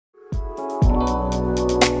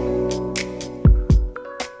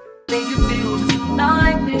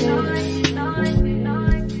Hey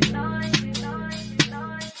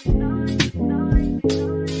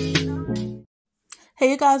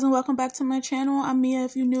you guys, and welcome back to my channel. I'm Mia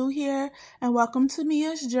if you're new here, and welcome to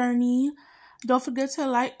Mia's journey. Don't forget to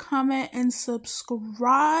like, comment, and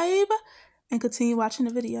subscribe, and continue watching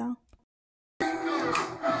the video.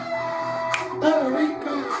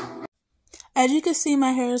 As you can see,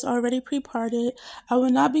 my hair is already pre-parted. I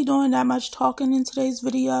will not be doing that much talking in today's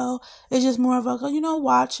video. It's just more of a,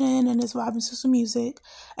 watching and just vibing to some music.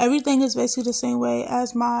 Everything is basically the same way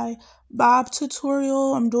as my bob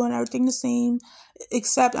tutorial. I'm doing everything the same,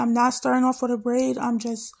 except I'm not starting off with a braid. I'm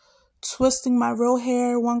just twisting my real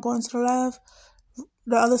hair, one going to the left,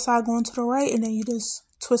 the other side going to the right, and then you just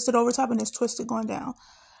twist it over top and just twist it going down.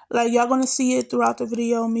 Like, y'all gonna see it throughout the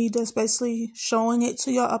video, me just basically showing it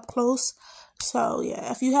to y'all up close. So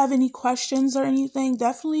yeah, if you have any questions or anything,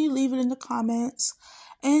 definitely leave it in the comments.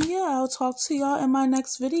 And yeah, I'll talk to y'all in my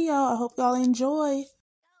next video. I hope y'all enjoy.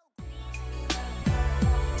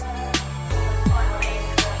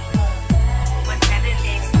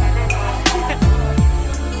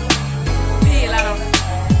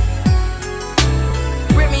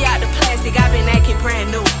 Rip me out the plastic, I've been acting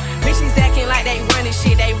brand new. Bitches acting like they running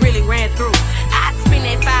shit they really ran through. I'd spend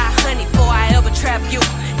that 500 before I ever trap you.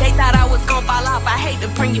 They thought I was gon' fall off, I hate to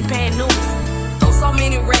bring you bad news. Throw so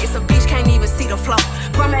many racks, a bitch can't even see the flow.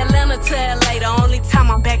 From Atlanta to LA, the only time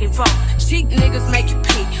I'm back and forth. Cheap niggas make you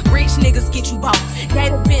pee, rich niggas get you both.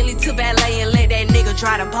 Gave a Bentley to valet and let that nigga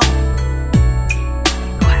dry the boat.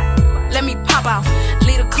 Let me pop off,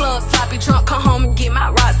 leave the club sloppy drunk, come home and get my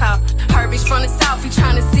rocks off. Her bitch from the south, he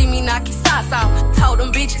tryna see me knock his socks off. Told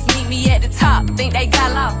them bitches meet me at the top, think they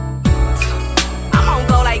got lost. I'm on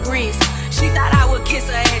go like Grease. She thought I would kiss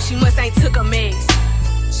her ass, she must ain't took a mess.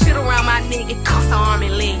 Shit around my nigga, cuffs her arm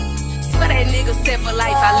and leg. Swear that nigga set for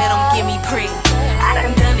life, I let him get me pre. I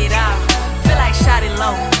done it all, feel like shot it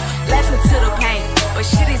low. Laughing to the pain, but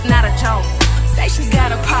shit is not a joke. Say she got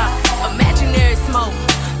a pop, imaginary smoke.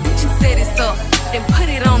 Bitch, you set it up, then put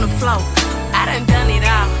it on the floor. I done it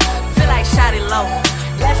all, feel like shot it low.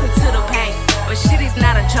 Laughing to the pain, but shit is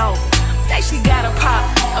not a joke. Say she got a pop,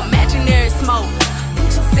 imaginary smoke.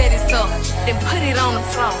 Set it up, then put it on the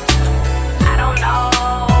floor. I don't know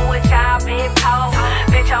what y'all been told.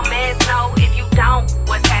 Bet your mans know if you don't,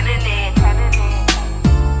 what's happening.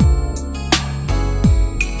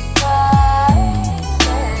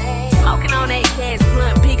 Smoking on that gas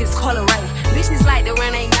blunt, biggest color rate. Bitches like to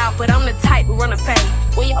run their mouth, but I'm the type to run a fade.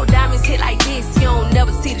 When your diamonds hit like this, you don't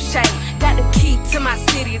never see the shade. Got the key to my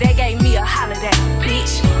city, they gave me a holiday,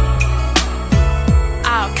 bitch.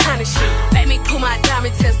 All kind of shit. Let me pull my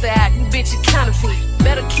diamond tester out, you bitch you counterfeit.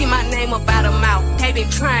 Better keep my name up out of mouth, they been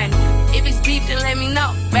trying. If it's beef, then let me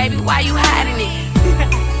know. Baby, why you hiding it?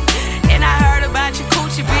 And I heard about your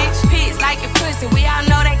coochie, bitch. Pigs like your pussy, we all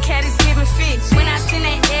know that cat is giving fish. When I send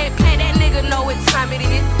that eggplant, that nigga know what time it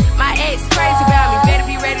is. My ex crazy about me, better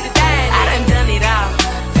be ready to die. I done it all,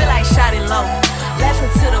 feel like shot it low.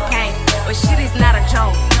 Laughing to the pain, but shit is not a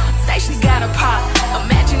joke. Say she got a pop,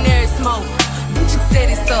 imaginary smoke. Bitch, you set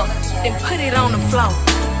it up, then put it on the floor.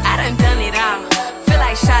 I done it all, feel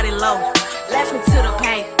like shot it low. Laughing to the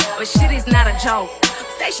pain, but shit is not a joke.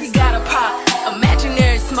 Say she got a pop,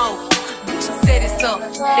 imaginary smoke. Bitch, you set it up,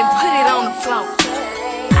 then put it on the floor.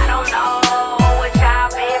 I don't know what y'all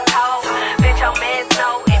been told. Bet your mans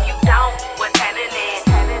know if you don't, what's happening.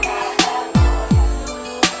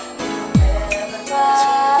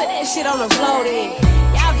 Put that shit on the floor then.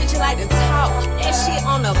 Y'all bitches like to talk, that shit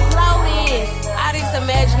on the floor then. All this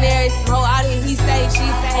imaginary smoke, all this he say, she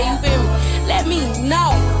say, you feel me? Let me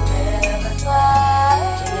know.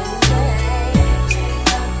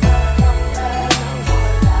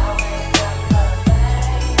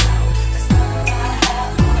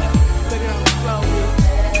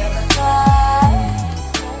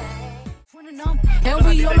 And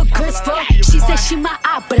we all look good as fuck. She said she my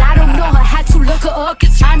eye, but I don't know her. Had to look her up.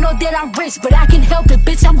 I know that I'm rich, but I can help it,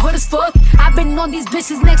 bitch. I'm hood as fuck. I've been on these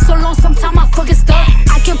bitches' necks so long, sometimes I fucking stuck.